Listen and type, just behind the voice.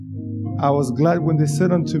I was glad when they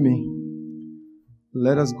said unto me,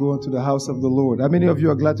 let us go into the house of the Lord. How many of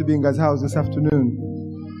you are glad to be in God's house this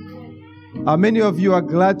afternoon? How many of you are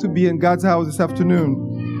glad to be in God's house this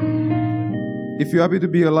afternoon? If you're happy to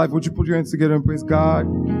be alive, would you put your hands together and praise God?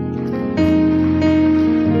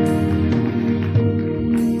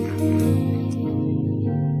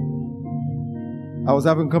 I was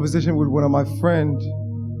having a conversation with one of my friends,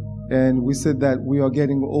 and we said that we are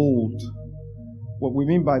getting old. What we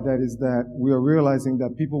mean by that is that we are realizing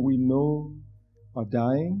that people we know are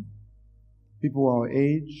dying, people our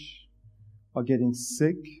age are getting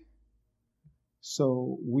sick.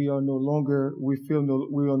 So we are no longer, we are no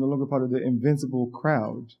longer part of the invincible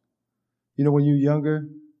crowd. You know, when you're younger,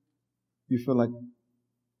 you feel like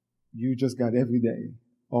you just got every day,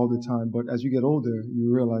 all the time. But as you get older,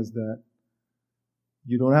 you realize that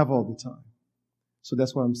you don't have all the time. So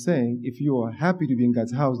that's why I'm saying, if you are happy to be in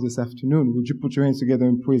God's house this afternoon, would you put your hands together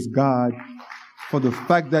and praise God for the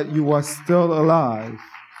fact that you are still alive?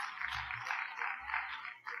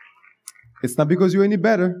 It's not because you're any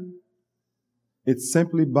better. It's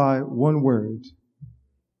simply by one word,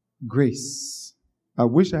 grace. I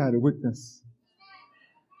wish I had a witness.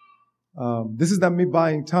 This is not me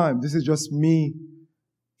buying time. This is just me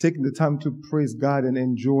taking the time to praise God and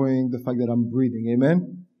enjoying the fact that I'm breathing.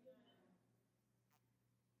 Amen?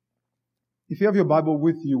 If you have your Bible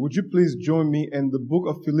with you, would you please join me in the book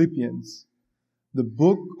of Philippians? The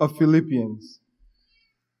book of Philippians.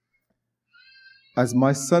 As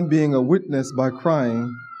my son being a witness by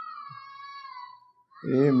crying,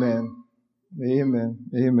 amen, amen,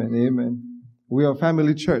 amen, amen. We are a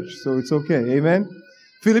family church, so it's okay. Amen?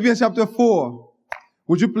 Philippians chapter 4.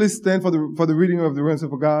 Would you please stand for the reading of the reverence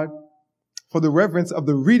of God? For the reverence of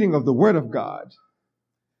the reading of the Word of God.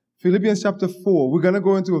 Philippians chapter 4. We're going to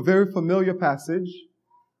go into a very familiar passage,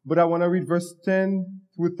 but I want to read verse 10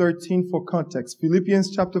 through 13 for context.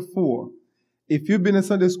 Philippians chapter 4. If you've been in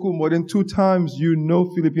Sunday school more than 2 times, you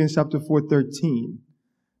know Philippians chapter 4:13.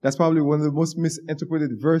 That's probably one of the most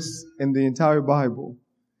misinterpreted verses in the entire Bible.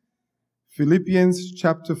 Philippians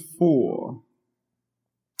chapter 4.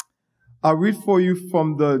 I'll read for you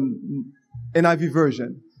from the NIV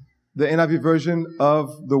version. The NIV version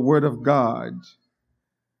of the Word of God.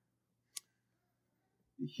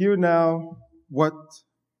 Hear now what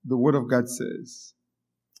the Word of God says.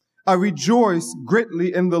 I rejoice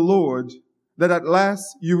greatly in the Lord that at last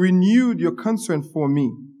you renewed your concern for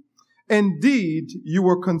me. Indeed, you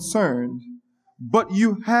were concerned, but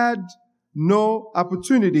you had no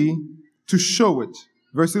opportunity to show it.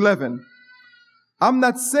 Verse 11. I'm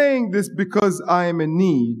not saying this because I am in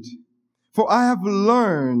need, for I have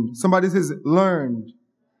learned, somebody says learned,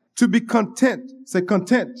 to be content. Say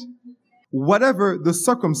content. Whatever the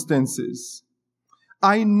circumstances.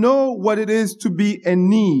 I know what it is to be in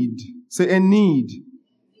need. Say in need.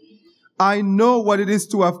 I know what it is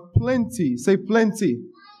to have plenty. Say plenty.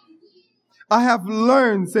 I have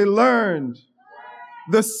learned, say learned,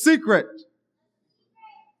 the secret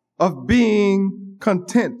of being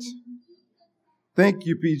content. Thank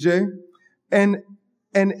you, PJ. And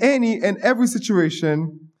in any and every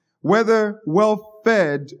situation, whether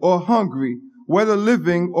well-fed or hungry, whether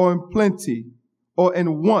living or in plenty or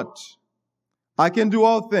in want, I can do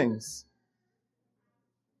all things.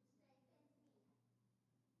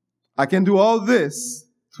 I can do all this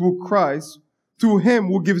through Christ, through Him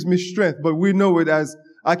who gives me strength. But we know it as,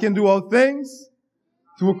 I can do all things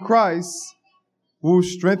through Christ who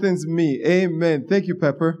strengthens me. Amen. Thank you,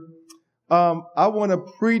 Pepper. I want to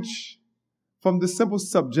preach from the simple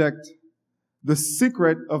subject, the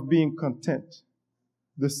secret of being content.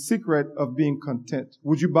 The secret of being content.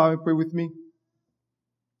 Would you bow and pray with me?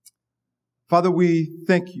 Father, we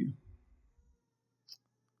thank you.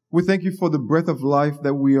 We thank you for the breath of life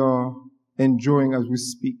that we are enjoying as we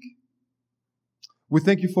speak. We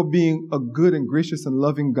thank you for being a good and gracious and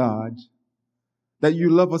loving God, that you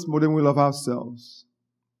love us more than we love ourselves.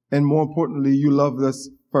 And more importantly, you loved us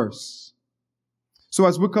first. So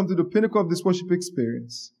as we come to the pinnacle of this worship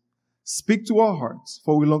experience, speak to our hearts,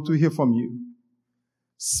 for we long to hear from you.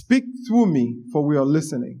 Speak through me, for we are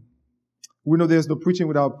listening. We know there's no preaching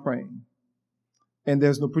without praying, and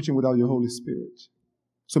there's no preaching without your Holy Spirit.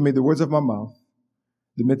 So may the words of my mouth,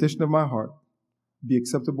 the meditation of my heart, be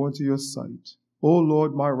acceptable unto your sight. O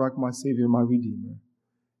Lord, my rock, my Savior, my Redeemer.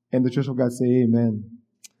 And the church of God say amen.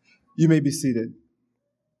 You may be seated.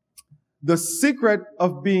 The secret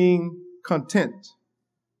of being content.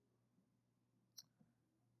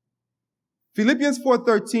 Philippians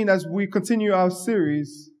 4:13, as we continue our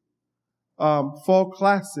series, Fall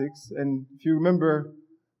Classics, and if you remember,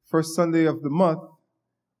 first Sunday of the month,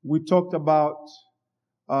 we talked about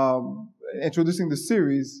introducing the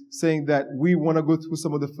series, saying that we want to go through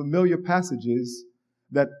some of the familiar passages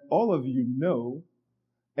that all of you know,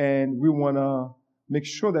 and we want to make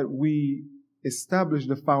sure that we establish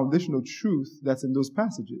the foundational truth that's in those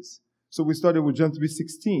passages. So we started with John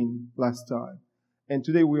 3:16 last time, and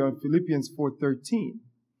today we are in Philippians 4:13.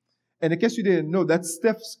 And in case you didn't know, that's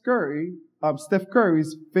Steph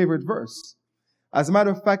Curry's favorite verse. As a matter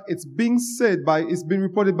of fact, it's been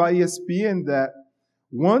reported by ESPN that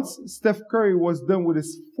once Steph Curry was done with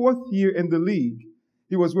his 4th year in the league,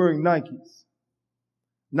 he was wearing Nikes.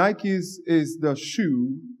 Nikes is the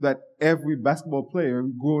shoe that every basketball player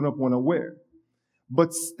growing up want to wear.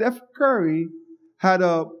 But Steph Curry had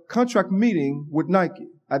a contract meeting with Nike.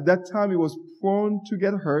 At that time, he was prone to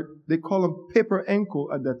get hurt. They call him paper ankle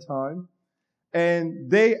at that time. And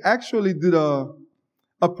they actually did a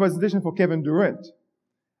presentation for Kevin Durant.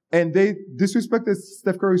 And they disrespected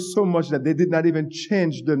Steph Curry so much that they did not even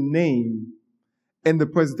change the name in the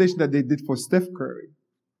presentation that they did for Steph Curry.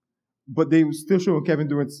 But they were still showing Kevin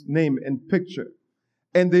Durant's name and picture.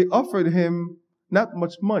 And they offered him not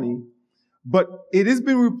much money, but it has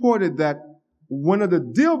been reported that one of the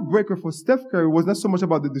deal breaker for Steph Curry was not so much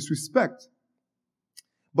about the disrespect,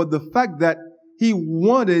 but the fact that he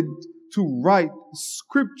wanted to write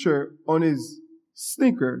scripture on his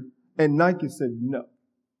sneaker, and Nike said no.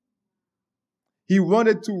 He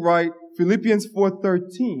wanted to write Philippians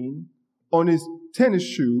 4:13 on his tennis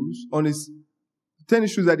shoes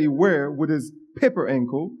that he wear with his paper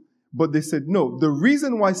ankle, but they said no. The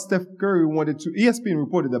reason why Steph Curry wanted to, ESPN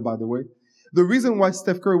reported that, by the way, the reason why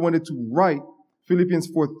Steph Curry wanted to write Philippians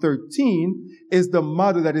 4:13 is the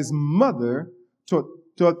motto that his mother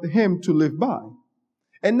taught him to live by.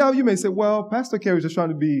 And now you may say, well, Pastor Curry is just trying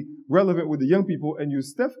to be relevant with the young people and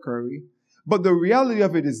use Steph Curry. But the reality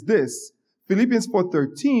of it is this: Philippians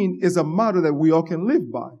 4:13 is a motto that we all can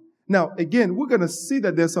live by. Now, again, we're going to see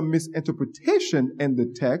that there's some misinterpretation in the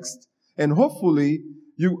text, and hopefully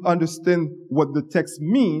you understand what the text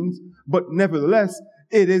means, but nevertheless,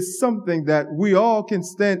 it is something that we all can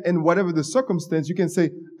stand in whatever the circumstance. You can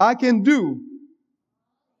say, I can do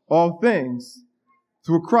all things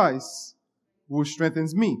through Christ who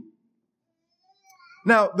strengthens me.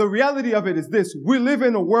 Now, the reality of it is this: we live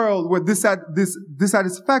in a world where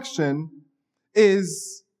dissatisfaction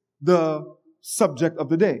is the subject of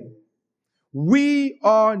the day. We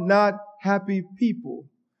are not happy people.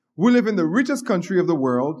 We live in the richest country of the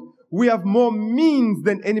world. We have more means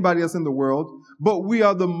than anybody else in the world, but we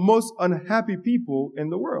are the most unhappy people in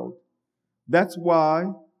the world. That's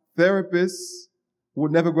why therapists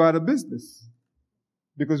would never go out of business,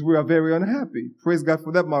 because we are very unhappy. Praise God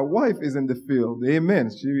for that. My wife is in the field. Amen.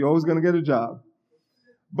 She's always going to get a job.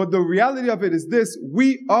 But the reality of it is this: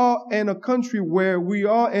 we are in a country where we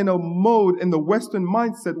are in a mode, in the Western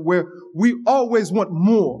mindset, where we always want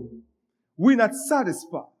more. We're not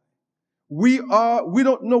satisfied. We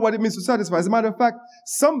don't know what it means to satisfy. As a matter of fact,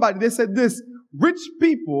 they said this: rich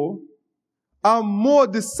people are more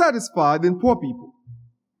dissatisfied than poor people.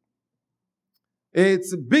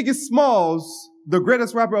 It's Biggie Smalls, the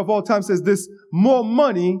greatest rapper of all time, says this: more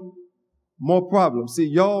money, more problems. See,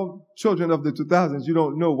 y'all children of the 2000s, you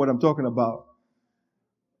don't know what I'm talking about.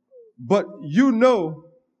 But you know,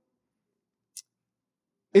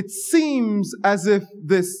 it seems as if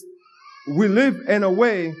we live in a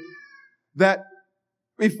way that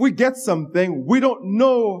if we get something, we don't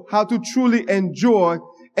know how to truly enjoy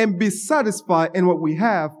and be satisfied in what we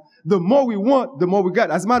have. The more we want, the more we get.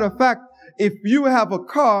 As a matter of fact, if you have a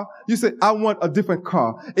car, you say, I want a different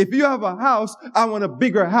car. If you have a house, I want a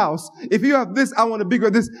bigger house. If you have this, I want a bigger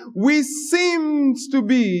this. We seem to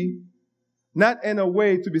be not in a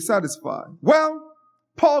way to be satisfied. Well,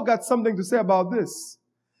 Paul got something to say about this.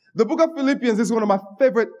 The book of Philippians is one of my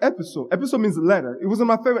favorite episodes. Episode means letter. It was one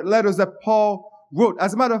of my favorite letters that Paul wrote.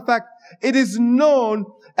 As a matter of fact, it is known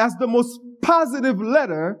as the most positive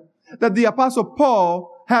letter that the Apostle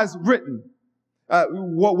Paul has written.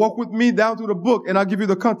 Walk with me down to the book and I'll give you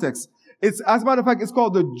the context. As a matter of fact, it's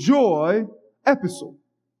called the joy epistle.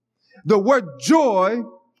 The word joy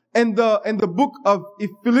in the book of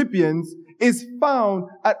Philippians is found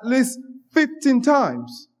at least 15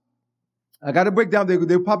 times. I got to break down,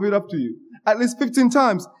 they'll pop it up to you. At least 15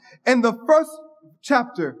 times. In the first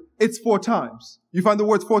chapter, it's 4 times. You find the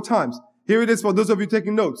words 4 times. Here it is for those of you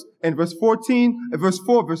taking notes. In verse 14, verse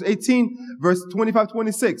 4, verse 18, verse 25,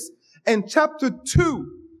 26. In chapter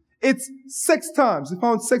 2, it's 6 times. You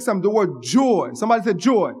found 6 times the word joy. Somebody said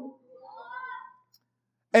joy.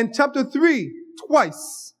 In chapter 3,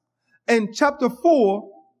 twice. In chapter 4,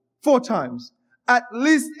 4 times. At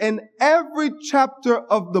least in every chapter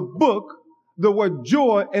of the book, the word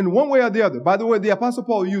joy in one way or the other. By the way, the Apostle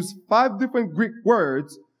Paul used 5 different Greek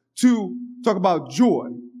words to talk about joy.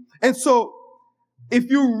 And so, if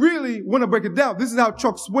you really want to break it down, this is how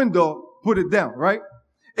Chuck Swindoll put it down, right?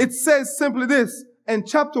 It says simply this. In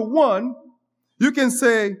chapter 1, you can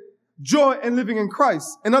say, joy in living in Christ.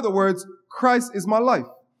 In other words, Christ is my life.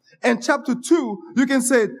 In chapter 2, you can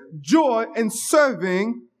say, joy in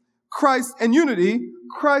serving Christ in unity.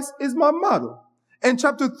 Christ is my model. In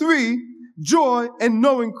chapter 3, joy in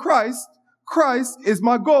knowing Christ. Christ is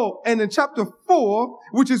my goal. And in chapter 4,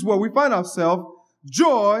 which is where we find ourselves,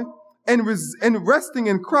 joy in resting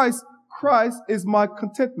in Christ. Christ is my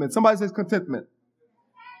contentment. Somebody says contentment.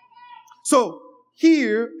 So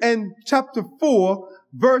here in chapter 4,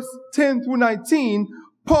 verse 10 through 19,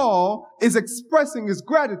 Paul is expressing his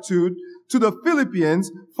gratitude to the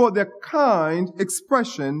Philippians for their kind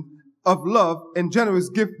expression of love and generous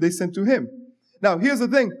gift they sent to him. Now, here's the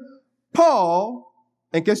thing. Paul,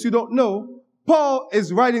 in case you don't know, Paul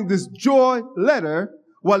is writing this joy letter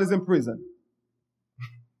while he's in prison.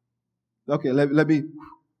 Okay, let me,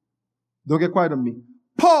 don't get quiet on me.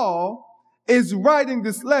 Paul is writing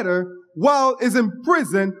this letter while he's in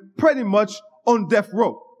prison, pretty much on death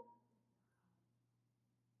row.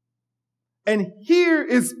 And here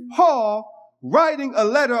is Paul writing a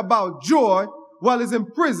letter about joy while he's in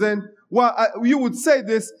prison. While you would say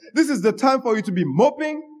this is the time for you to be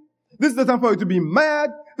moping. This is the time for you to be mad.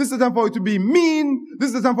 This is the time for you to be mean. This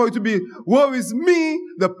is the time for you to be, woe is me,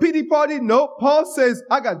 the pity party. No, Paul says,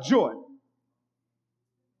 I got joy.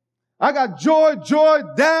 I got joy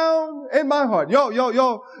down in my heart. Yo,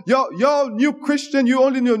 new Christian, you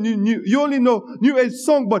only know New Age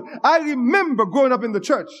song, but I remember growing up in the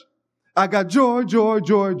church. I got joy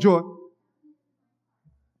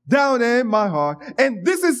down in my heart. And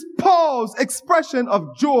this is Paul's expression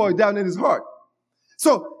of joy down in his heart.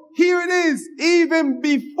 So here it is, even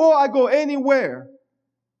before I go anywhere.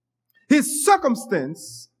 His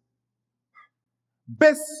circumstance,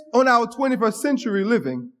 based on our 21st century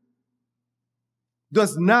living,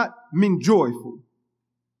 does not mean joyful.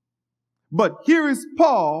 But here is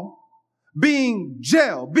Paul being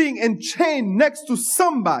jailed, being enchained next to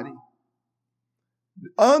somebody,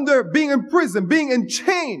 being in prison, being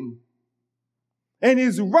enchained. And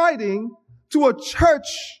he's writing to a church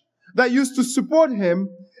that used to support him,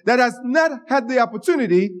 that has not had the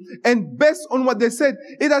opportunity, and based on what they said,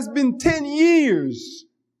 it has been 10 years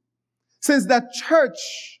since that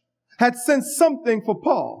church had sent something for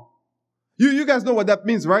Paul. You guys know what that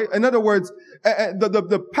means, right? In other words,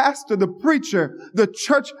 the pastor, the preacher, the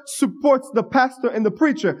church supports the pastor and the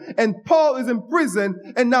preacher. And Paul is in prison.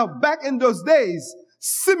 And now back in those days,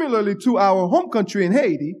 similarly to our home country in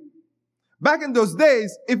Haiti, back in those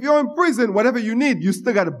days, if you're in prison, whatever you need, you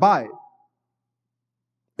still got to buy it.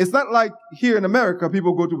 It's not like here in America,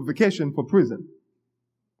 people go to vacation for prison.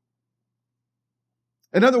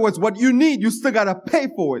 In other words, what you need, you still got to pay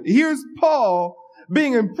for it. Here's Paul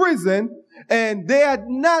being in prison, and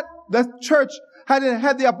the church hadn't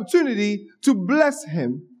had the opportunity to bless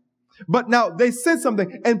him. But now they said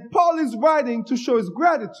something, and Paul is writing to show his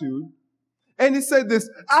gratitude. And he said this,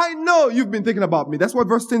 I know you've been thinking about me. That's what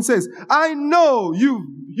verse 10 says. I know you've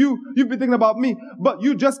been thinking about me, but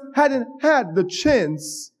you just hadn't had the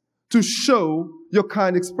chance to show your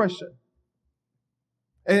kind expression.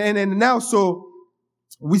 And now, so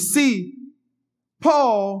we see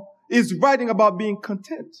Paul is writing about being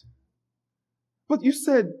content. But you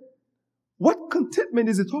said, what contentment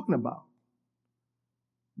is he talking about?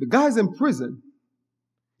 The guy's in prison.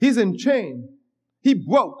 He's in chain. He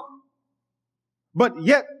broke. But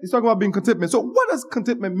yet, he's talking about being contentment. So what does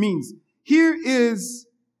contentment mean? Here is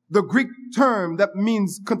the Greek term that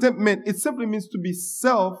means contentment. It simply means to be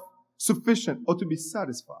self-sufficient or to be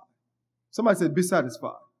satisfied. Somebody said, be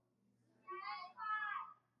satisfied.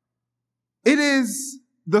 It is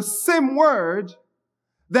the same word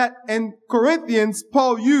that in Corinthians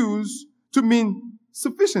Paul used to mean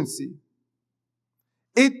sufficiency.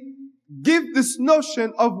 It gives this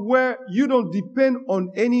notion of where you don't depend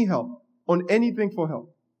on any help, on anything for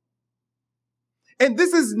help. And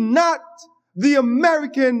this is not the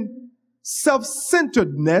American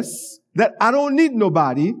self-centeredness that I don't need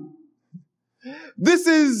nobody. This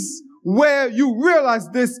is where you realize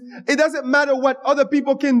this. It doesn't matter what other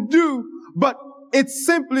people can do, but it's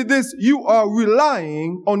simply this: you are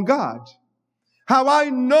relying on God. How I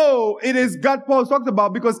know it is God Paul talked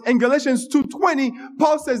about, because in Galatians 2:20,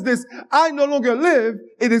 Paul says this: I no longer live,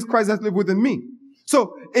 it is Christ that lives within me.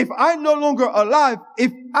 So if I'm no longer alive,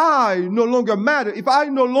 if I no longer matter, if I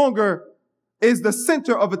no longer is the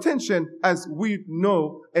center of attention, as we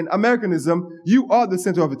know in Americanism, you are the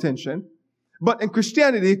center of attention. But in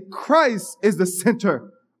Christianity, Christ is the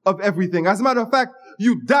center of everything. As a matter of fact,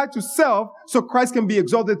 you die to self so Christ can be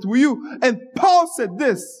exalted through you. And Paul said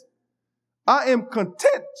this, I am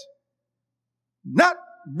content, not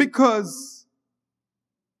because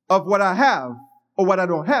of what I have or what I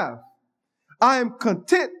don't have. I am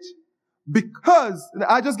content because,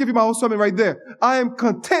 I just give you my whole sermon right there. I am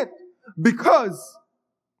content because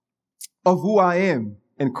of who I am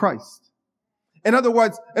in Christ. In other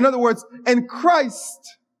words, in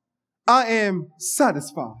Christ, I am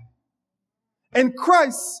satisfied. In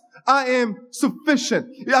Christ, I am sufficient.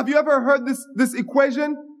 Have you ever heard this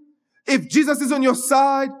equation? If Jesus is on your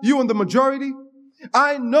side, you on the majority.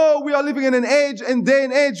 I know we are living in an age and day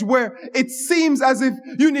and age where it seems as if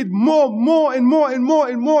you need more and more and more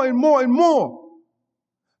and more and more and more.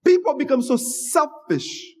 People become so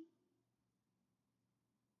selfish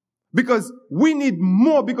because we need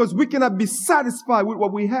more, because we cannot be satisfied with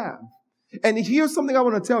what we have. And here's something I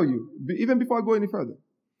want to tell you, even before I go any further.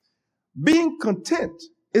 Being content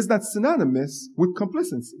is not synonymous with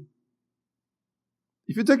complacency.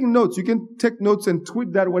 If you're taking notes, you can take notes and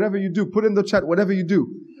tweet that, whatever you do, put in the chat, whatever you do.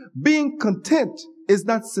 Being content is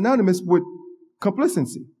not synonymous with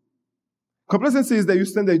complacency. Complacency is that you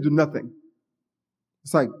stand there and do nothing.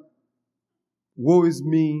 It's like, woe is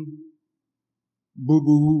me, boo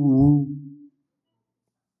boo woo woo.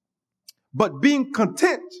 But being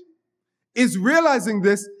content is realizing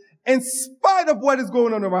this in spite of what is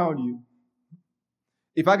going on around you.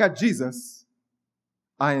 If I got Jesus,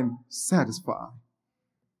 I am satisfied.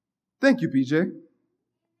 Thank you, PJ.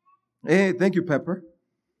 Hey, thank you, Pepper.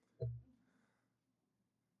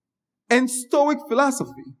 In Stoic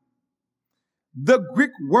philosophy, the Greek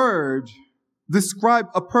word described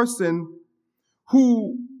a person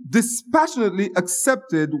who dispassionately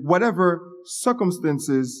accepted whatever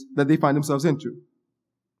circumstances that they find themselves into.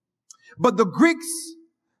 But the Greeks,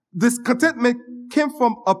 this contentment came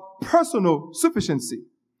from a personal sufficiency.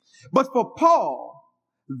 But for Paul,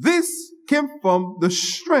 this came from the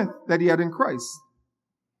strength that he had in Christ.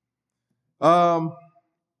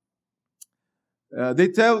 They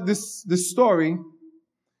tell this story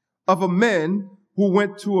of a man who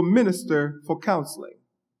went to a minister for counseling.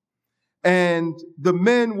 And the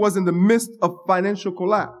man was in the midst of financial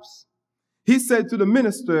collapse. He said to the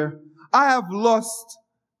minister, I have lost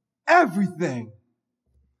everything.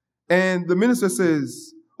 And the minister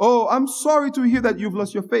says, oh, I'm sorry to hear that you've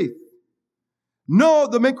lost your faith. No,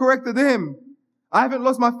 the man corrected him. I haven't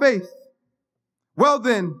lost my faith. Well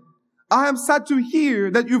then, I am sad to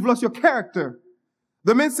hear that you've lost your character.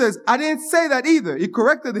 The man says, I didn't say that either. He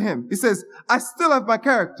corrected him. He says, I still have my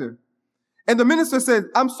character. And the minister said,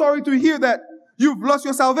 I'm sorry to hear that you've lost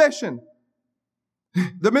your salvation.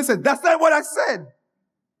 The man said, that's not what I said.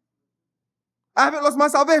 I haven't lost my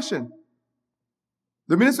salvation.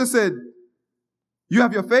 The minister said, you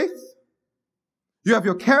have your faith? You have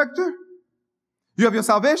your character? You have your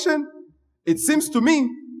salvation? It seems to me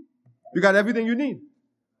you got everything you need.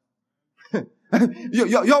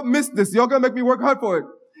 Y'all missed this. Y'all gonna make me work hard for it.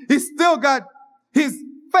 He's still got his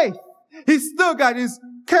faith. He's still got his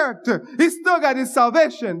character. He's still got his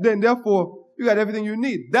salvation. Then therefore, you got everything you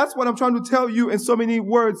need. That's what I'm trying to tell you in so many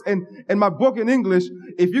words in my book in English.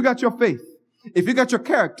 If you got your faith, if you got your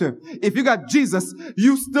character, if you got Jesus,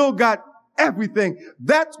 you still got everything.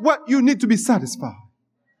 That's what you need to be satisfied.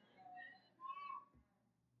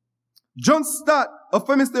 John Stott, a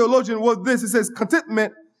famous theologian, wrote this. He says,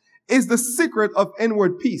 contentment is the secret of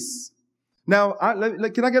inward peace. Now,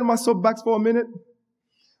 can I get my soapbox for a minute?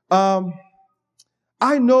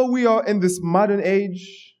 I know we are in this modern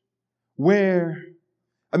age where,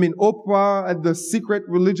 Oprah and The Secret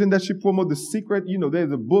religion that she promoted, The Secret,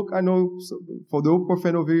 there's a book I know for the Oprah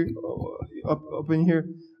fan over here, up in here.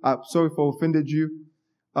 Sorry for offended you.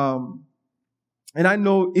 And I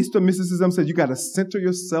know Eastern mysticism says you got to center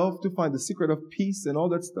yourself to find the secret of peace and all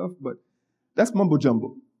that stuff, but that's mumbo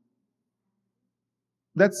jumbo.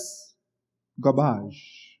 That's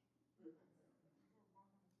garbage.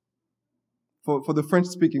 For the French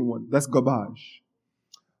speaking one, that's garbage.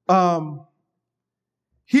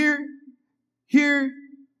 Here,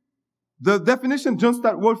 the definition John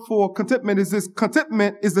Stott wrote for contentment is this: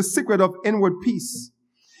 contentment is the secret of inward peace.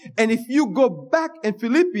 And if you go back in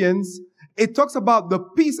Philippians, it talks about the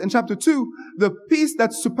peace in chapter 2, the peace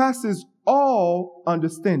that surpasses all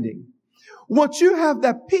understanding. Once you have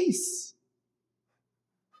that peace,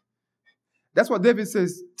 that's what David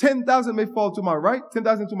says, 10,000 may fall to my right,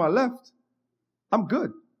 10,000 to my left. I'm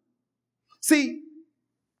good. See,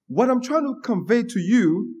 what I'm trying to convey to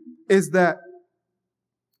you is that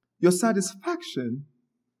your satisfaction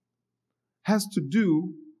has to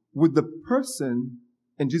do with the person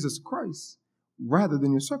in Jesus Christ rather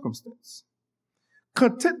than your circumstance.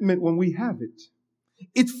 Contentment, when we have it,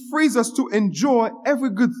 it frees us to enjoy every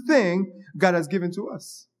good thing God has given to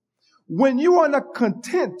us. When you are not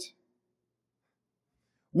content,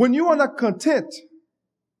 you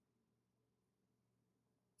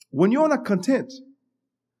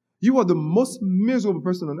are the most miserable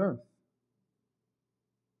person on earth.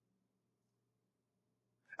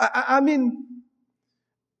 I mean,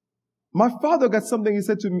 my father has something he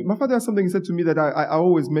said to me that I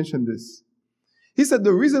always mention this. He said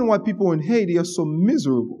the reason why people in Haiti are so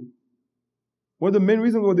miserable, one of the main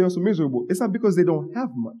reasons why they are so miserable, it's not because they don't have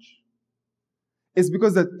much. It's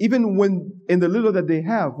because that even when, in the little that they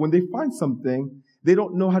have, when they find something, they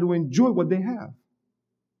don't know how to enjoy what they have.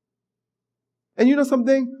 And you know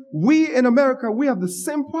something? We in America, we have the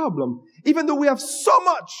same problem. Even though we have so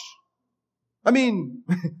much. I mean,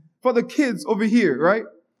 for the kids over here, right?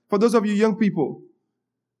 For those of you young people,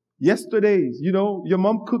 yesterday's, your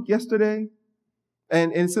mom cooked yesterday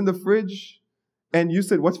and it's in the fridge and you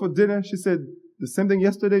said, what's for dinner? She said the same thing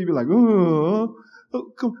yesterday. You'd be like,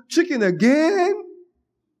 chicken again?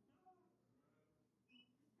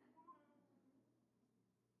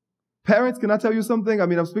 Parents, can I tell you something? I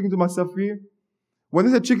mean, I'm speaking to myself here. When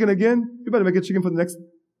they say chicken again, you better make a chicken for the next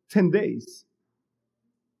 10 days.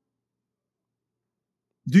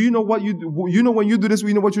 Do you know what you do? You know when you do this,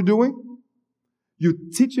 you know what you're doing? You're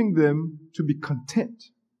teaching them to be content.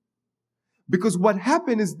 Because what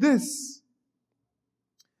happened is this.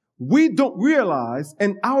 We don't realize,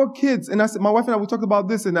 and our kids, and I said, my wife and I, we talked about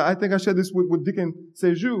this, and I think I shared this with Deacon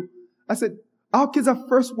Seju. I said, our kids have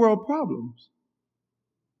first world problems.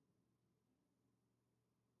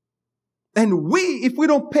 And if we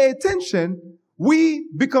don't pay attention, we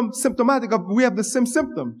become symptomatic of, we have the same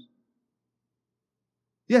symptoms.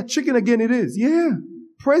 Yeah, chicken again it is. Yeah,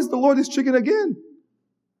 praise the Lord, it's chicken again.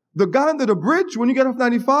 The guy under the bridge, when you get off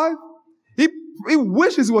 95, he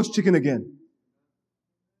wishes it was chicken again.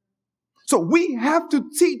 So we have to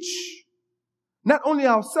teach not only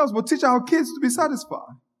ourselves, but teach our kids to be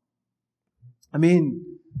satisfied. I mean,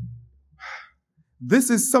 this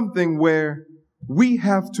is something where we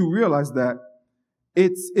have to realize that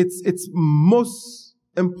it's most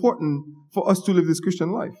important for us to live this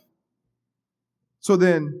Christian life. So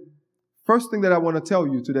then, first thing that I want to tell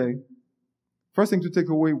you today, first thing to take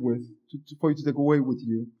away with, for you to take away with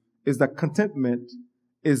you, is that contentment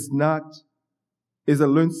is a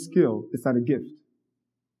learned skill. It's not a gift.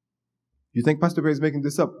 You think Pastor Barry is making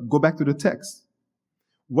this up? Go back to the text.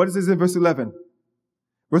 What is this in verse 11?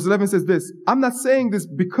 Verse 11 says this, I'm not saying this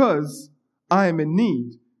because I am in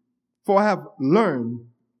need, for I have learned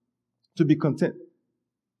to be content.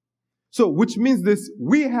 So, which means this,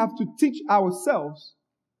 we have to teach ourselves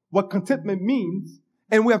what contentment means,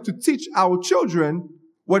 and we have to teach our children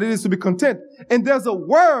what it is to be content. And there's a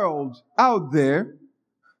world out there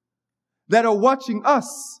that are watching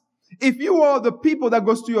us. If you are the people that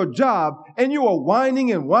goes to your job and you are whining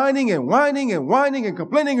and whining and whining and whining and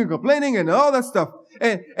complaining and all that stuff,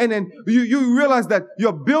 and then you realize that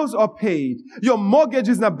your bills are paid, your mortgage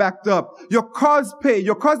is not backed up, your car's paid,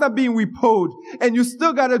 your car's not being repoed, and you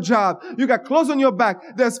still got a job, you got clothes on your back,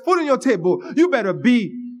 there's food on your table, you better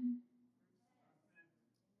be.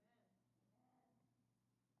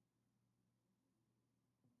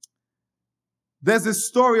 There's this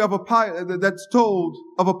story of a pilot that's told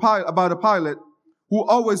about a pilot who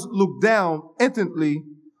always looked down intently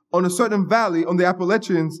on a certain valley on the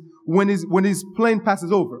Appalachians when his plane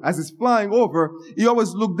passes over. As he's flying over, he always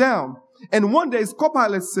looked down. And one day his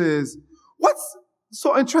co-pilot says, what's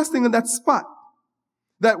so interesting in that spot?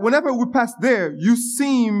 That whenever we pass there, you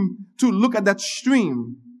seem to look at that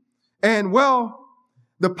stream. And well,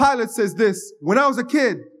 the pilot says this, when I was a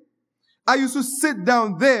kid, I used to sit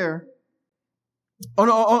down there on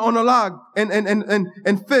a log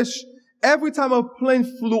and fish. Every time a plane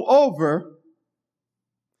flew over,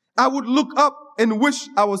 I would look up and wish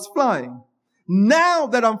I was flying. Now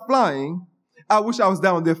that I'm flying, I wish I was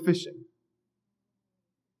down there fishing.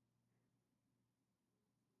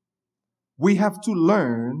 We have to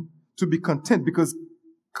learn to be content because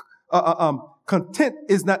content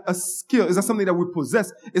is not a skill. It's not something that we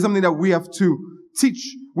possess. It's something that we have to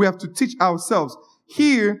teach. We have to teach ourselves.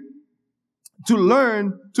 Here, to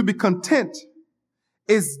learn to be content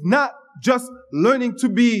is not just learning to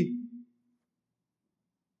be,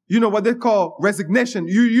 what they call resignation.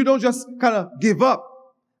 You don't just kind of give up.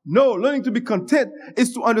 No, learning to be content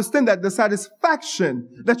is to understand that the satisfaction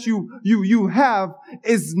that you have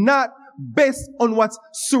is not based on what's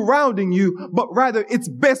surrounding you, but rather it's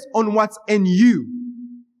based on what's in you.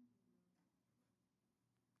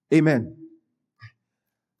 Amen.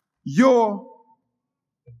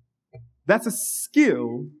 That's a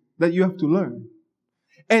skill that you have to learn.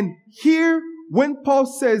 And here, when Paul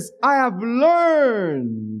says, I have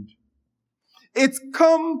learned, it's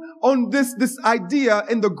come on this idea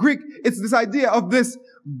in the Greek. It's this idea of this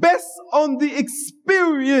based on the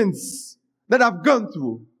experience that I've gone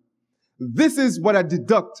through. This is what I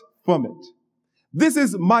deduct from it. This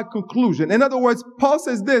is my conclusion. In other words, Paul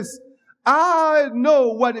says this, I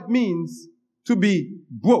know what it means to be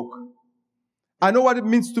broke. I know what it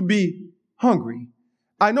means to be hungry.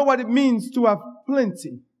 I know what it means to have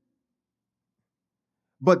plenty.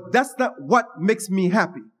 But that's not what makes me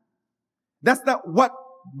happy. That's not what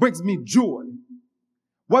brings me joy.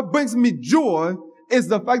 What brings me joy is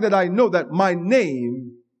the fact that I know that my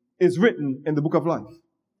name is written in the book of life.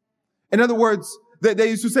 In other words, they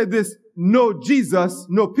used to say this, no Jesus,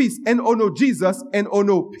 no peace. N-O no Jesus, N-O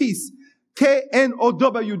no peace.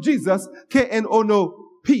 K-N-O-W Jesus, K-N-O no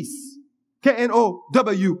peace.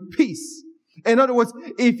 K-N-O-W peace. In other words,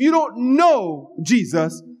 if you don't know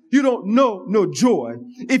Jesus, you don't know no joy.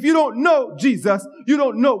 If you don't know Jesus, you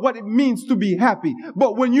don't know what it means to be happy.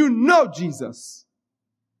 But when you know Jesus,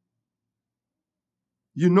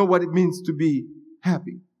 you know what it means to be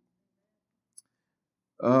happy.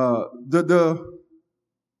 The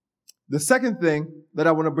second thing that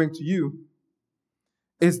I want to bring to you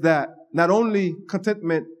is that not only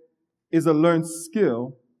contentment is a learned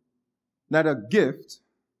skill, not a gift,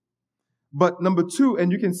 but number two,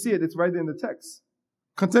 and you can see it, it's right there in the text.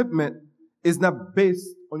 Contentment is not based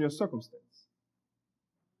on your circumstance.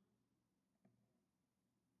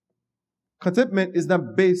 Contentment is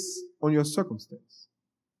not based on your circumstance.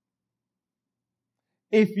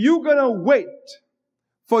 If you're going to wait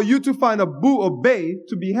for you to find a boo or bae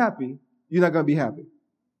to be happy, you're not going to be happy.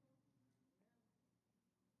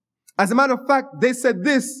 As a matter of fact, they said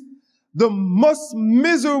this, the most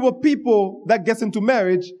miserable people that gets into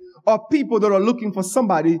marriage are people that are looking for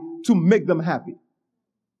somebody to make them happy.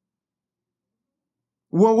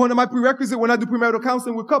 Well, one of my prerequisites when I do premarital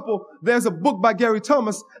counseling with couple, there's a book by Gary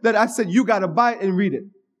Thomas that I said, you got to buy it and read it.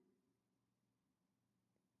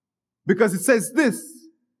 Because it says this.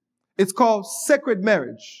 It's called Sacred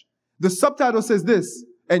Marriage. The subtitle says this.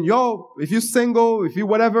 And y'all, if you're single, if you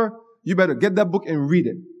whatever, you better get that book and read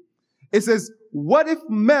it. It says, what if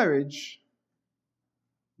marriage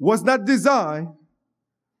was not designed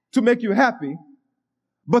to make you happy,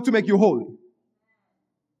 but to make you holy?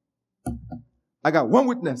 I got one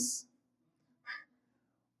witness.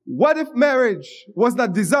 What if marriage was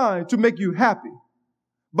not designed to make you happy,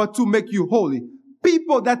 but to make you holy?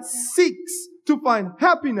 People that seeks to find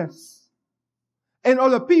happiness and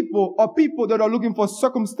other people are people that are looking for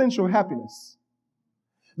circumstantial happiness.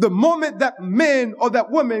 The moment that man or that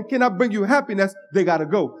woman cannot bring you happiness, they gotta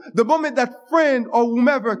go. The moment that friend or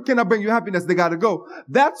whomever cannot bring you happiness, they gotta go.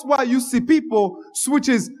 That's why you see people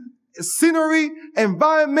switches scenery,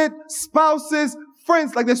 environment, spouses,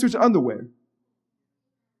 friends, like they switch underwear.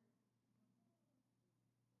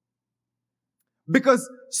 Because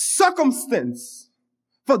circumstance,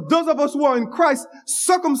 for those of us who are in Christ,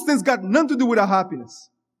 circumstance got nothing to do with our happiness.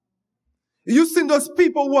 You've seen those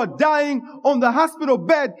people who are dying on the hospital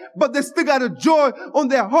bed, but they still got a joy on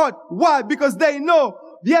their heart. Why? Because they know,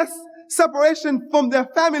 yes, separation from their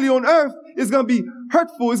family on earth is going to be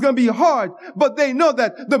hurtful. It's going to be hard. But they know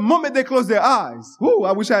that the moment they close their eyes,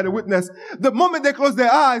 I wish I had a witness. The moment they close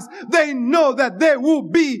their eyes, they know that they will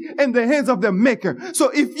be in the hands of their maker. So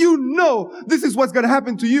if you know this is what's going to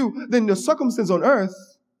happen to you, then the circumstance on earth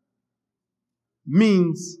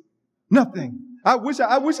means nothing. I wish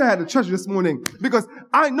I had a church this morning because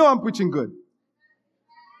I know I'm preaching good.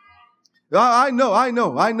 I know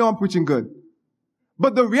I'm preaching good.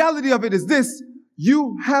 But the reality of it is this,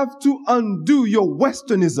 you have to undo your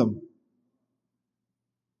Westernism.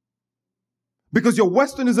 Because your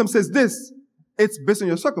Westernism says this, it's based on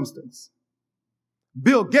your circumstance.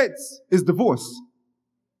 Bill Gates is divorced.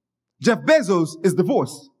 Jeff Bezos is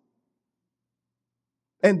divorced.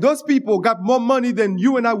 And those people got more money than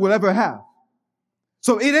you and I will ever have.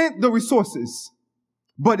 So it ain't the resources,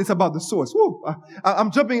 but it's about the source. I'm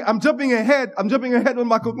jumping ahead on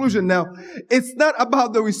my conclusion now. It's not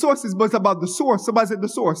about the resources, but it's about the source. Somebody said the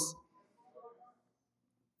source.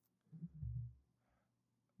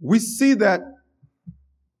 We see that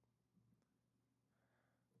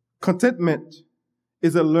contentment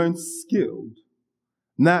is a learned skill,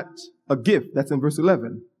 not a gift. That's in verse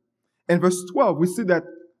 11. In verse 12, we see that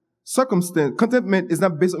contentment is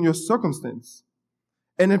not based on your circumstance.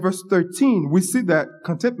 And in verse 13, we see that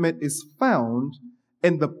contentment is found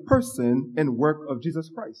in the person and work of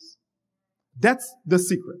Jesus Christ. That's the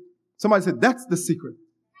secret. Somebody said, that's the secret.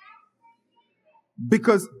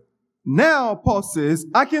 Because now Paul says,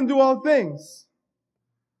 I can do all things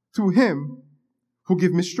through him who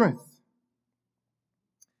gives me strength.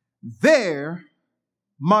 There,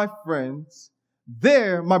 my friends,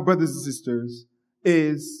 there, my brothers and sisters,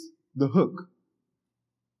 is the hook.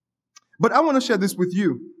 But I want to share this with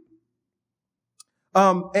you.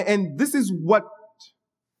 And this is what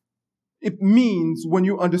it means when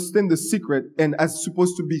you understand the secret and as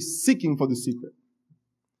supposed to be seeking for the secret.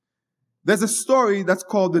 There's a story that's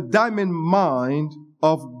called the diamond mine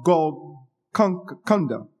of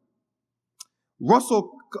Golconda.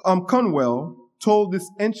 Russell Conwell told this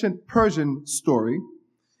ancient Persian story.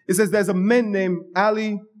 It says there's a man named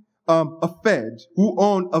Ali Afed who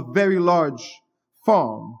owned a very large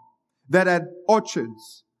farm that had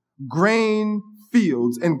orchards, grain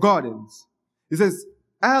fields, and gardens. It says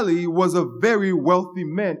Ali was a very wealthy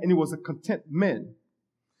man and he was a content man.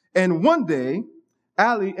 And one day,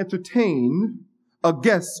 Ali entertained a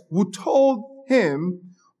guest who told him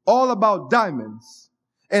all about diamonds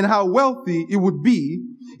and how wealthy it would be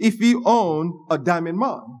if he owned a diamond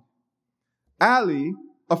mine. Ali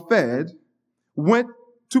Afed went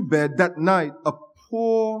to bed that night a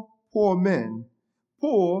poor man.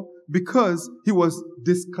 Poor because he was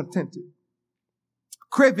discontented.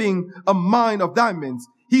 Craving a mine of diamonds,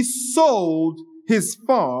 he sold his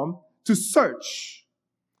farm to search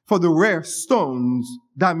for the rare stones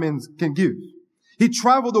diamonds can give. He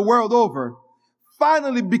traveled the world over,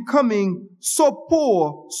 finally becoming so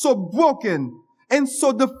poor, so broken, and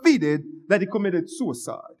so defeated that he committed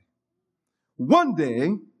suicide. One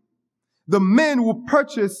day, the man who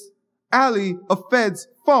purchased Ali Afed's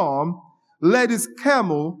farm led his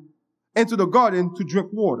camel into the garden to drink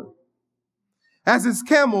water. As his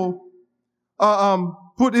camel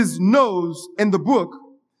put his nose in the brook,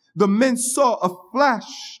 the men saw a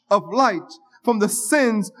flash of light from the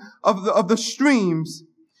sands of the streams.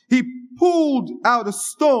 He pulled out a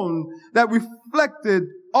stone that reflected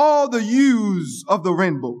all the hues of the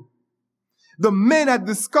rainbow. The men had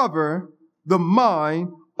discovered the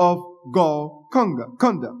mine of Golconda,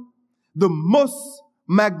 the most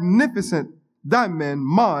magnificent diamond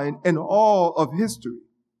mine in all of history.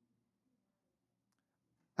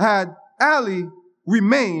 Had Ali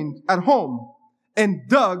remained at home and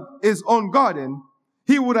dug his own garden,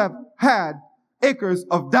 he would have had acres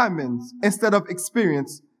of diamonds instead of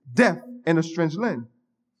experienced death in a strange land.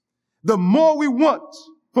 The more we want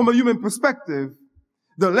from a human perspective,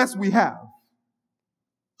 the less we have.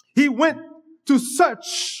 He went to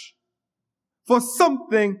search for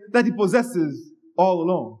something that he possesses all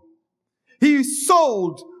along. He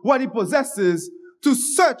sold what he possesses to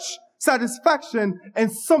search satisfaction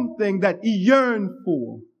and something that he yearned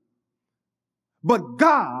for. But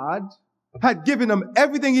God had given him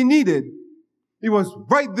everything he needed. It was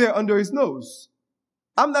right there under his nose.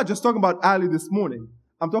 I'm not just talking about Ali this morning.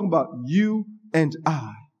 I'm talking about you and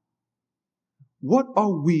I. What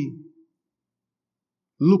are we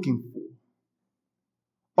looking for?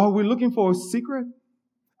 Are we looking for a secret?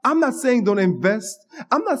 I'm not saying don't invest.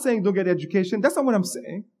 I'm not saying don't get education. That's not what I'm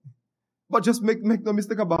saying. But just make no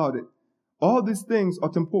mistake about it. All these things are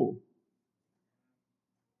temporal.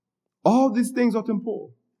 All these things are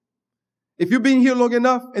temporal. If you've been here long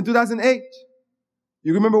enough, in 2008,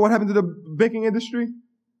 you remember what happened to the banking industry?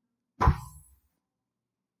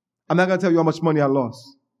 I'm not going to tell you how much money I lost.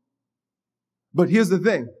 But here's the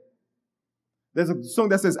thing. There's a song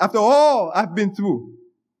that says, after all I've been through,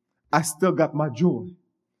 I still got my joy.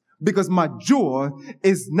 Because my joy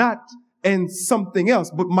is not in something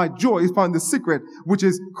else, but my joy is found in the secret, which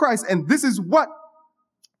is Christ. And this is what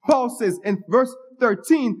Paul says in verse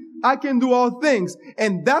 13, I can do all things.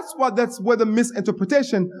 And that's where the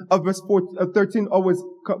misinterpretation of verse 13 always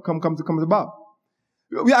comes about.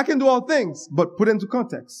 I can do all things, but put it into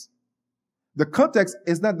context. The context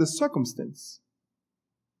is not the circumstance.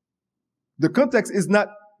 The context is not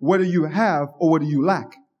whether you have or whether you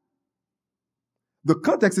lack. The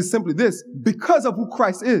context is simply this: because of who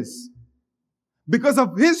Christ is, because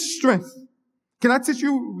of his strength. Can I teach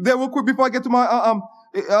you there real quick before I get to my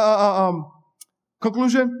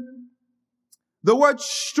conclusion? The word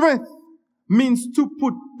strength means to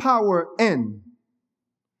put power in.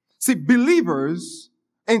 See, believers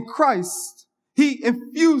in Christ, he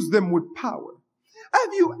infused them with power.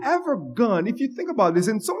 Have you ever gone, if you think about this,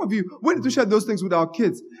 and some of you, we need to share those things with our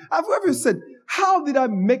kids. Have you ever said, how did I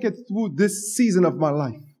make it through this season of my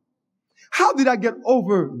life? How did I get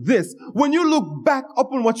over this? When you look back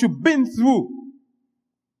upon what you've been through,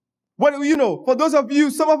 For those of you,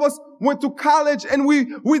 some of us went to college and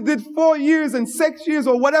we did 4 years and 6 years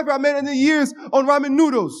or whatever many years on ramen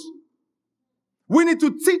noodles. We need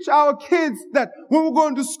to teach our kids that when we're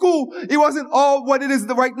going to school, it wasn't all what it is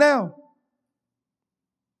right now.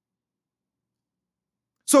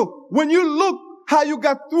 So when you look how you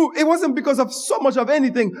got through, it wasn't because of so much of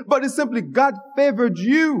anything, but it's simply God favored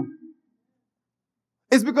you.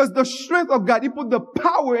 It's because the strength of God, He put the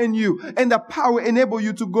power in you, and the power enabled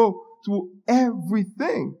you to go through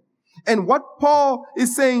everything. And what Paul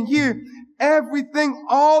is saying here, everything,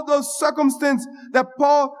 all those circumstances that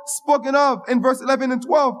Paul spoken of in verse 11 and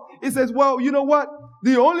 12, it says, well, you know what?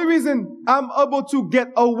 The only reason I'm able to get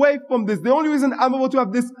away from this, the only reason I'm able to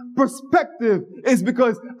have this perspective is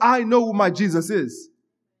because I know who my Jesus is.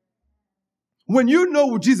 When you know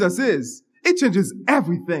who Jesus is, it changes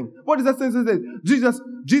everything. What does that say?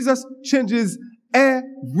 Jesus changes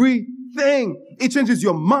everything. It changes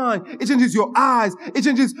your mind. It changes your eyes. It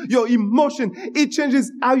changes your emotion. It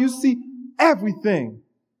changes how you see everything.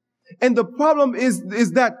 And the problem is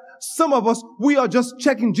that some of us, we are just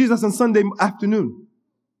checking Jesus on Sunday afternoon.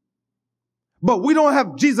 But we don't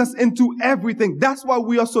have Jesus into everything. That's why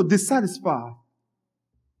we are so dissatisfied.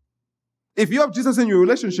 If you have Jesus in your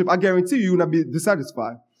relationship, I guarantee you will not be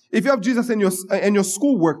dissatisfied. If you have Jesus in your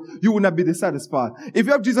schoolwork, you will not be dissatisfied. If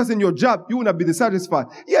you have Jesus in your job, you will not be dissatisfied.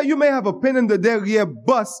 Yeah, you may have a pain in the derriere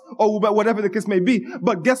bus or whatever the case may be.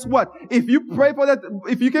 But guess what? If you pray for that,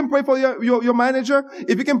 if you can pray for your manager,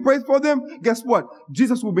 if you can pray for them, guess what?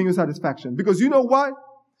 Jesus will bring you satisfaction. Because you know why?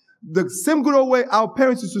 The same good old way our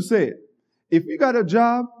parents used to say it. If you got a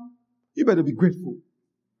job, you better be grateful.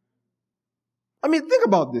 I mean, think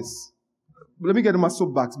about this. Let me get in my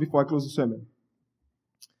soapbox before I close the sermon.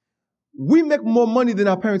 We make more money than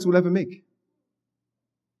our parents will ever make.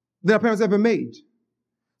 Than our parents ever made.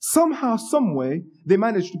 Somehow, some way, they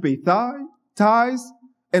managed to pay tithes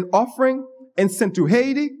and offering and send to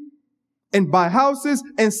Haiti and buy houses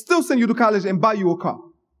and still send you to college and buy you a car.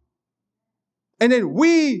 And then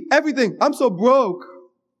everything, I'm so broke.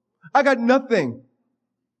 I got nothing.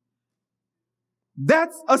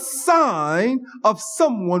 That's a sign of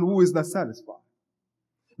someone who is not satisfied.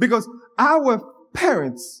 Because our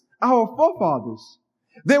parents, our forefathers,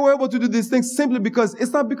 they were able to do these things simply because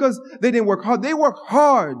it's not because they didn't work hard. They worked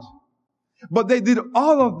hard. But they did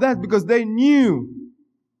all of that because they knew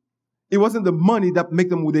it wasn't the money that made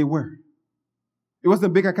them who they were. It wasn't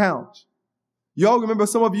a big account. Y'all remember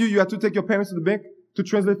some of you had to take your parents to the bank to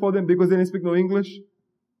translate for them because they didn't speak no English?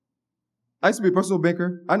 I used to be a personal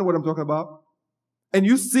banker. I know what I'm talking about. And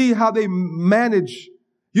you see how they manage,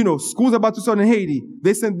 schools about to start in Haiti.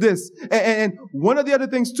 They send this. And one of the other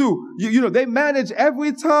things too, they manage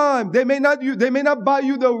every time. They may not buy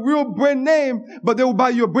you the real brand name, but they will buy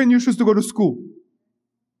you a brand new shoes to go to school.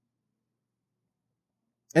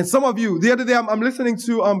 And some of you, the other day I'm listening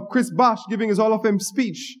to Chris Bosh giving his Hall of Fame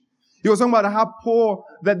speech. He was talking about how poor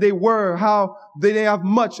that they were, how they didn't have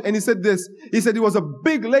much. And he said this. He said he was a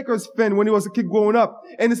big Lakers fan when he was a kid growing up.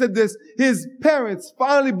 And he said this. His parents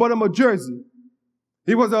finally bought him a jersey.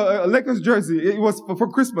 It was a Lakers jersey. It was for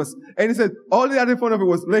Christmas. And he said all he had in front of it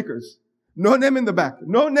was Lakers. No name in the back.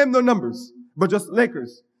 No name, no numbers. But just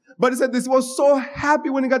Lakers. But he said this. He was so happy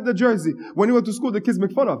when he got the jersey. When he went to school, the kids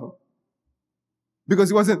make fun of him. Because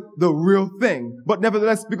he wasn't the real thing. But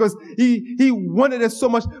nevertheless, because he wanted it so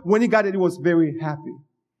much, when he got it, he was very happy.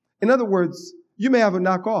 In other words, you may have a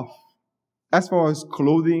knockoff as far as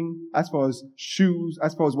clothing, as far as shoes,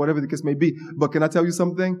 as far as whatever the case may be. But can I tell you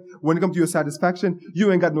something? When it comes to your satisfaction, you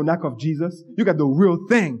ain't got no knockoff Jesus. You got the real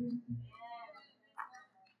thing.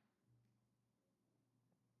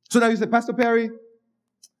 So now you say, Pastor Perry,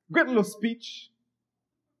 great little speech.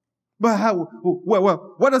 But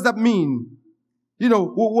what does that mean?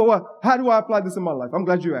 How do I apply this in my life? I'm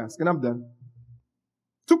glad you asked, and I'm done.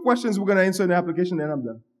 2 questions we're going to answer in the application, and I'm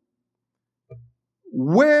done.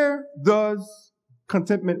 Where does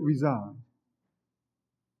contentment reside?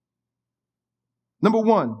 Number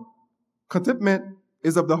 1, contentment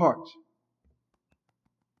is of the heart.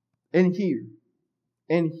 And here,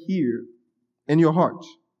 in your heart.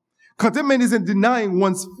 Contentment isn't denying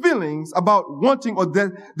one's feelings about wanting or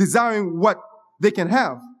desiring what they can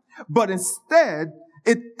have. But instead,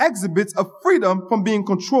 it exhibits a freedom from being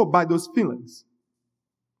controlled by those feelings.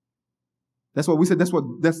 That's what we said. That's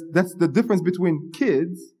the difference between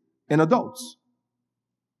kids and adults.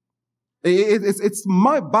 It's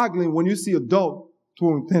mind-boggling when you see adult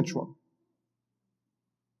throwing tantrum.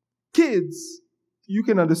 Kids, you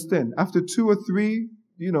can understand. After 2 or 3,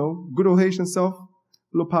 good old Haitian self,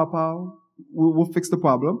 little pow-pow, we'll fix the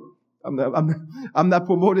problem. I'm not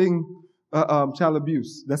promoting child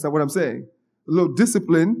abuse. That's not what I'm saying. A little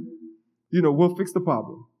discipline, will fix the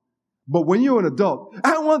problem. But when you're an adult,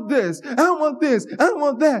 I want this, I want this, I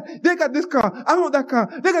want that. They got this car, I want that car.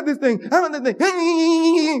 They got this thing, I want that thing.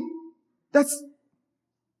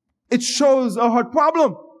 It shows a heart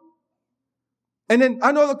problem. And then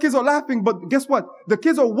I know the kids are laughing, but guess what? The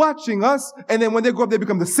kids are watching us, and then when they grow up, they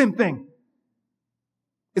become the same thing.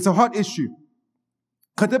 It's a heart issue.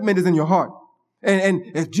 Contentment is in your heart. And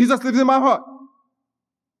if Jesus lives in my heart,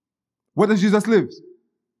 where does Jesus live?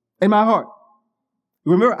 In my heart.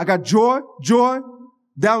 Remember, I got joy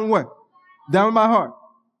down where? Down in my heart.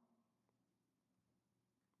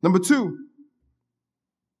 Number 2,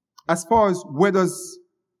 as far as where does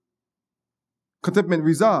contentment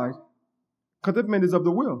reside, contentment is of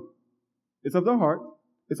the will. It's of the heart.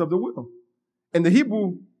 It's of the will. In the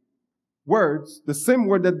Hebrew words, the same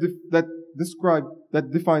word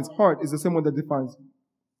that defines heart is the same word that defines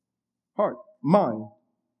heart, mind,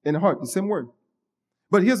 and heart, the same word.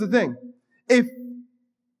 But here's the thing. If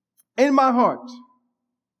in my heart,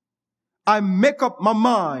 I make up my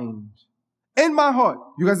mind, in my heart,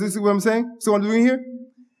 you guys see what I'm saying? See what I'm doing here?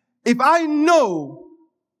 If I know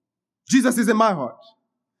Jesus is in my heart,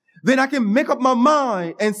 then I can make up my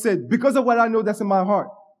mind and say, because of what I know that's in my heart,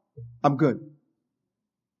 I'm good.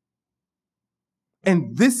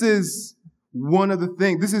 And this is one of the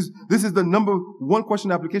things, this is the number 1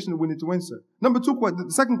 question application that we need to answer. Number 2,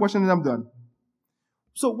 the second question, and I'm done.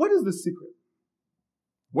 So what is the secret?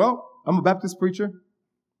 Well, I'm a Baptist preacher.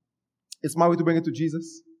 It's my way to bring it to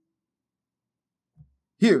Jesus.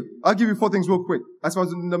 Here, I'll give you 4 things real quick. As far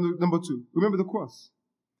as number 2. Remember the cross.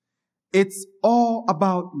 It's all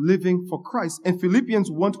about living for Christ. In Philippians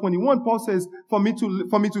 1:21, Paul says, for me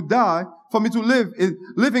to die, for me to live,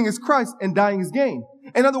 living is Christ and dying is gain.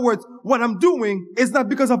 In other words, what I'm doing is not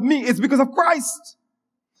because of me, it's because of Christ.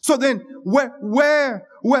 So then,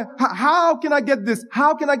 how can I get this?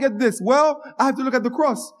 How can I get this? Well, I have to look at the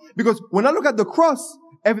cross. Because when I look at the cross,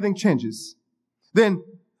 everything changes. Then,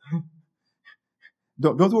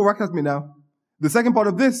 don't throw a rock at me now. The second part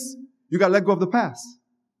of this, you got to let go of the past.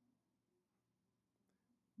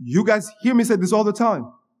 You guys hear me say this all the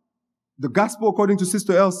time. The gospel according to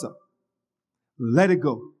Sister Elsa. Let it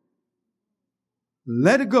go.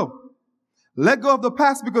 Let it go. Let go of the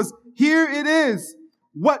past, because here it is.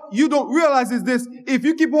 What you don't realize is this. If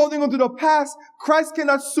you keep holding on to the past, Christ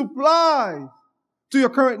cannot supply to your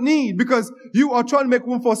current need, because you are trying to make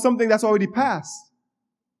room for something that's already passed.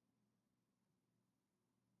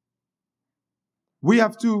 We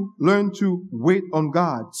have to learn to wait on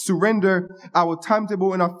God, surrender our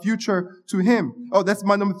timetable and our future to Him. Oh, that's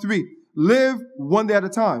my number 3. Live one day at a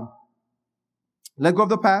time. Let go of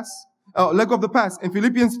the past. Let go of the past. In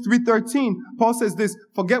Philippians 3:13, Paul says this,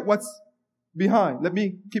 forget what's behind. Let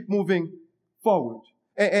me keep moving forward.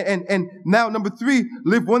 And now number 3,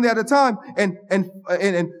 live one day at a time. And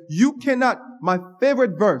you cannot, my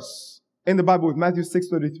favorite verse in the Bible is Matthew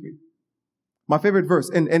 6:33. My favorite verse.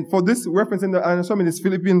 And for this reference in the sermon is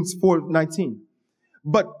Philippians 4:19.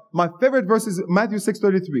 But my favorite verse is Matthew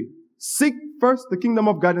 6:33. Seek first the kingdom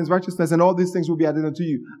of God and His righteousness, and all these things will be added unto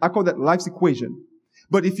you. I call that life's equation.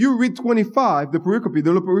 But if you read 25, the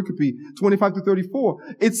little pericope, 25 to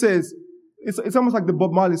 34, it says, it's almost like the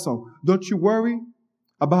Bob Marley song. Don't you worry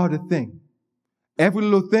about a thing. Every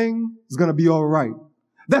little thing is going to be all right.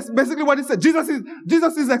 That's basically what it said. Jesus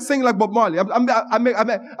is like saying like Bob Marley. I'm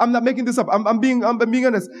not making this up. I'm being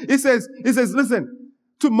honest. It says, listen,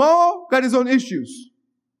 tomorrow got his own issues.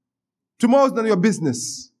 Tomorrow's none of your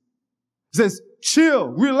business. It says, chill,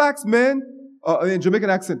 relax, man. In Jamaican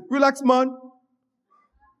accent, relax, man.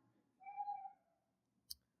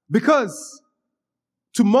 Because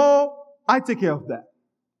tomorrow, I take care of that.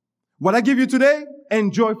 What I give you today,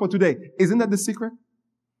 enjoy for today. Isn't that the secret?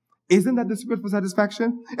 Isn't that the secret for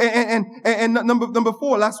satisfaction? And number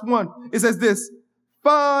 4, last one, it says this,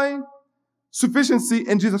 find sufficiency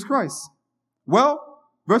in Jesus Christ. Well,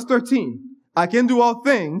 verse 13, I can do all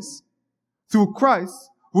things through Christ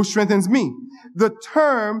who strengthens me. The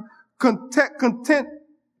term content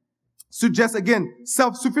suggests again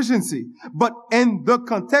self-sufficiency. But in the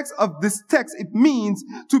context of this text, it means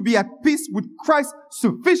to be at peace with Christ's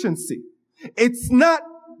sufficiency. It's not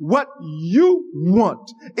what you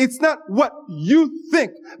want. It's not what you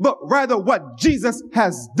think, but rather what Jesus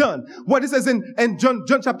has done. What it says in John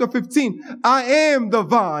chapter 15, I am the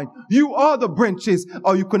vine. You are the branches.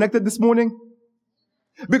 Are you connected this morning?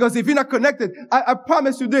 Because if you're not connected, I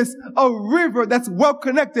promise you this, a river that's well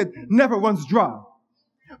connected never runs dry.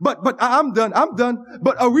 But I'm done.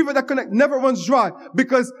 But a river that connects never runs dry,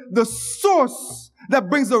 because the source that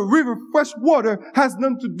brings a river, fresh water, has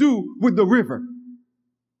nothing to do with the river.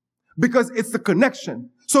 Because it's the connection.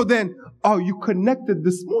 So then, are you connected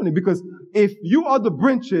this morning? Because if you are the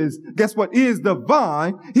branches, guess what? He is the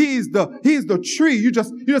vine. He is the tree. You're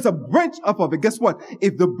just a branch up of it. Guess what?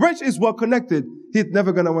 If the branch is well connected, it's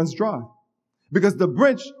never going to run dry. Because the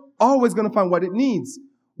branch always going to find what it needs.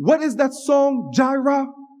 What is that song, Jireh?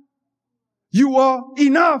 You are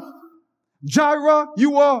enough. Jireh,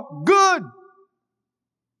 you are good.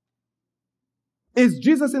 Is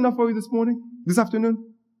Jesus enough for you this morning, this afternoon?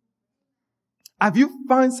 Have you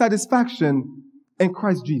found satisfaction in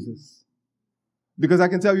Christ Jesus? Because I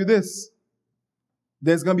can tell you this,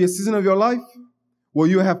 there's going to be a season of your life where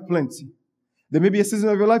you have plenty. There may be a season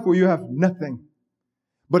of your life where you have nothing.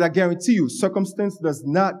 But I guarantee you, circumstance does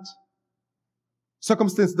not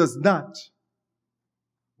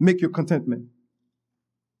make your contentment.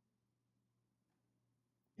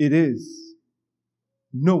 It is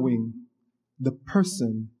knowing the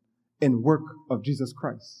person and work of Jesus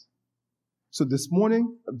Christ. So this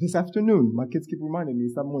afternoon, my kids keep reminding me,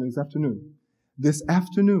 it's not morning, it's afternoon. This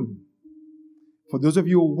afternoon, for those of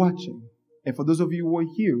you who are watching, and for those of you who are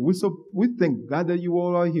here, we thank God that you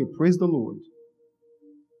all are here. Praise the Lord.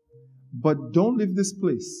 But don't leave this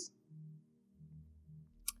place.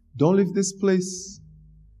 Don't leave this place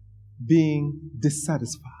being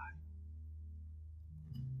dissatisfied.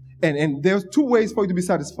 And there's two ways for you to be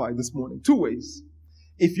satisfied this morning. Two ways.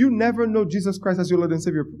 If you never know Jesus Christ as your Lord and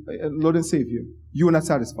Savior, you are not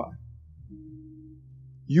satisfied.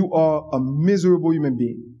 You are a miserable human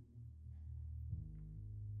being.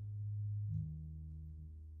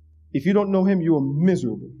 If you don't know Him, you are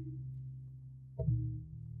miserable.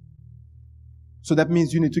 So that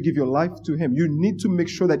means you need to give your life to Him. You need to make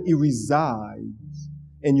sure that He resides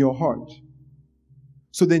in your heart.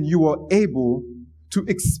 So then you are able to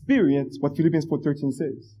experience what Philippians 4:13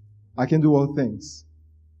 says. I can do all things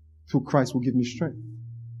through Christ who give me strength.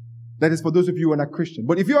 That is for those of you who are not Christian.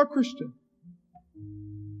 But if you are a Christian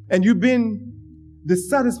and you've been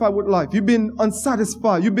dissatisfied with life, you've been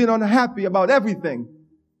unsatisfied, you've been unhappy about everything,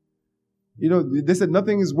 you know, they said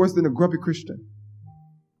nothing is worse than a grumpy Christian.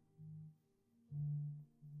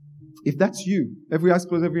 If that's you, every eyes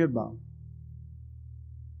closed, every head bowed.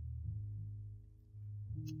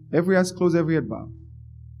 Every eyes closed, every head bowed.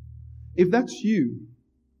 If that's you,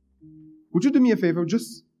 would you do me a favor?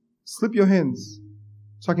 Just slip your hands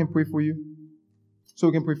so I can pray for you. So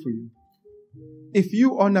we can pray for you. If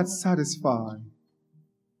you are not satisfied,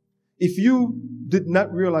 if you did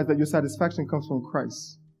not realize that your satisfaction comes from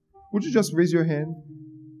Christ, would you just raise your hand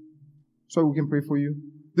so we can pray for you?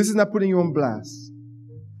 This is not putting you on blast.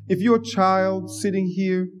 If you're a child sitting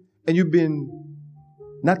here and you've been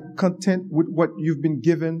not content with what you've been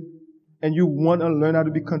given and you want to learn how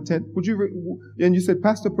to be content, and you said,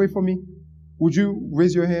 Pastor, pray for me. Would you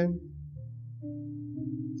raise your hand?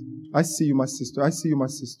 I see you, my sister. I see you, my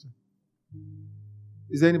sister.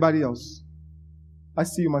 Is there anybody else? I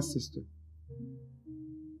see you, my sister.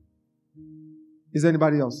 Is there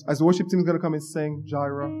anybody else? As the worship team is going to come and sing,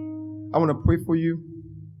 Jireh, I want to pray for you.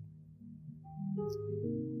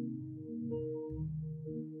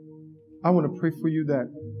 I want to pray for you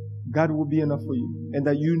that God will be enough for you and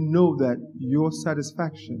that you know that your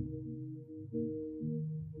satisfaction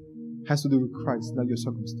has to do with Christ, not your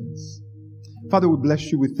circumstance. Father, we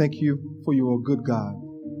bless you. We thank you for your good God.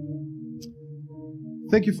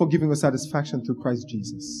 Thank you for giving us satisfaction through Christ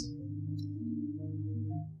Jesus.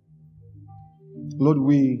 Lord,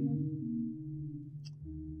 we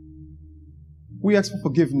ask for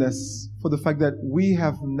forgiveness for the fact that we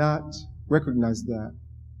have not recognized that.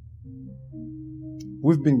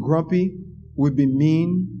 We've been grumpy. We've been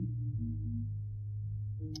mean.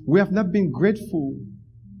 We have not been grateful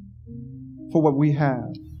for what we have.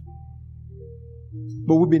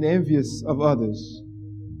 But we've been envious of others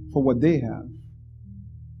for what they have.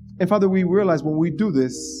 And Father, we realize when we do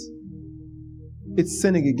this, it's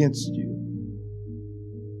sinning against you.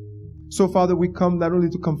 So Father, we come not only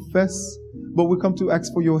to confess, but we come to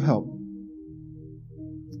ask for your help.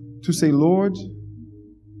 To say, Lord,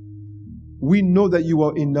 we know that you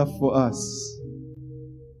are enough for us.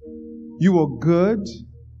 You are good.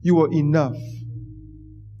 You are enough.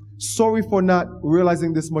 Sorry for not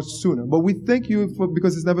realizing this much sooner, but we thank you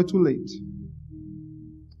because it's never too late.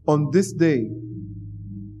 On this day,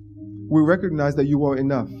 we recognize that you are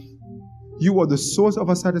enough. You are the source of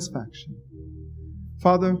our satisfaction.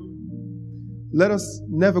 Father, let us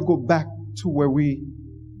never go back to where we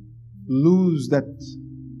lose that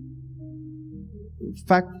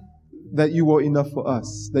fact that you are enough for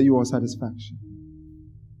us, that you are satisfaction.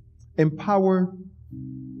 Empower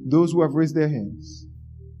those who have raised their hands,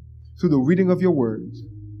 through the reading of your word,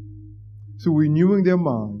 through renewing their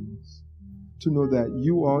minds, to know that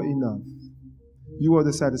you are enough, you are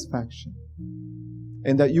the satisfaction,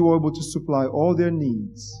 and that you are able to supply all their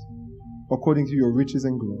needs according to your riches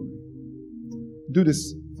and glory. Do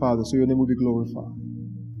this, Father, so your name will be glorified.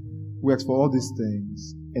 We ask for all these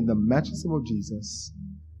things in the matchless name of Jesus.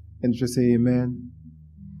 And just say amen.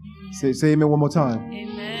 Say amen one more time.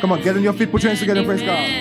 Amen. Come on, get on your feet, put your hands together and praise God.